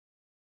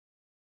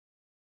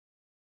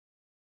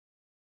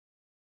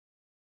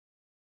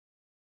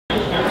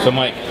So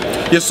Mike.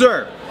 Yes,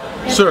 sir.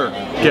 Sir,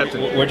 Captain.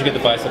 Where'd you get the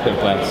bicep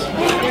implants?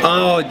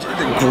 Oh,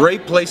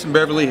 great place in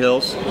Beverly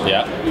Hills.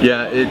 Yeah.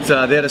 Yeah, it's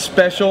they had a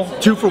special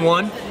 2 for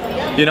 1.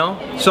 You know,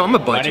 so I'm a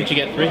budget. Why didn't you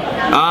get 3?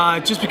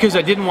 Just because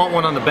I didn't want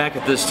one on the back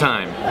at this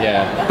time.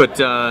 Yeah. But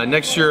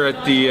next year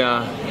at the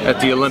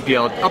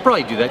Olympia, I'll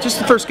probably do that. Just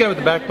the first guy with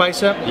the back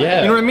bicep.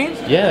 Yeah. You know what I mean?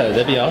 Yeah,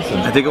 that'd be awesome.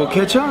 I think it will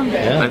catch on.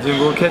 Yeah. I think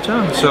it will catch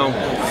on. So.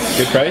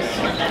 Good price?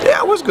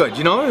 Yeah, it was good.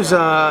 You know, it was.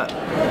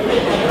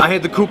 I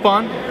had the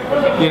coupon.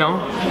 You know,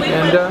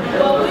 and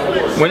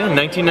went in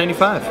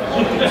 $19.95.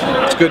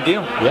 It's a good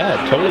deal. Yeah,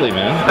 totally,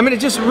 man. I mean, it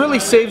just really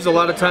saves a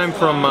lot of time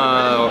from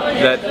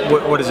that.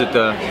 What is it?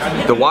 The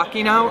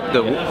walking out,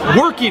 the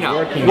working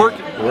out,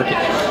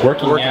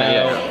 working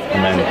out,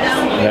 and then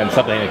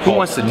something they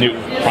call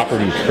proper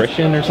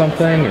nutrition or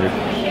something, or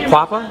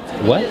Papa?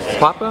 What?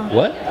 Papa?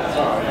 What?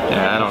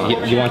 Yeah, I don't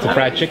know. You want some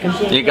fried chicken?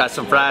 You got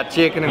some fried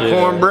chicken and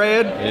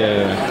cornbread?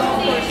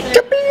 Yeah.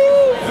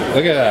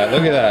 Look at that,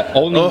 look at that.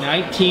 Only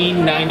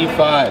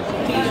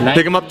 $19.95.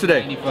 Pick them up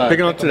today. Pick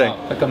them up today.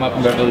 Pick them up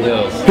in Beverly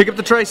Hills. Pick up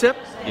the tricep.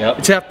 Yep.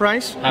 It's half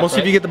price. We'll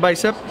see if you get the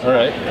bicep. All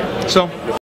right. So.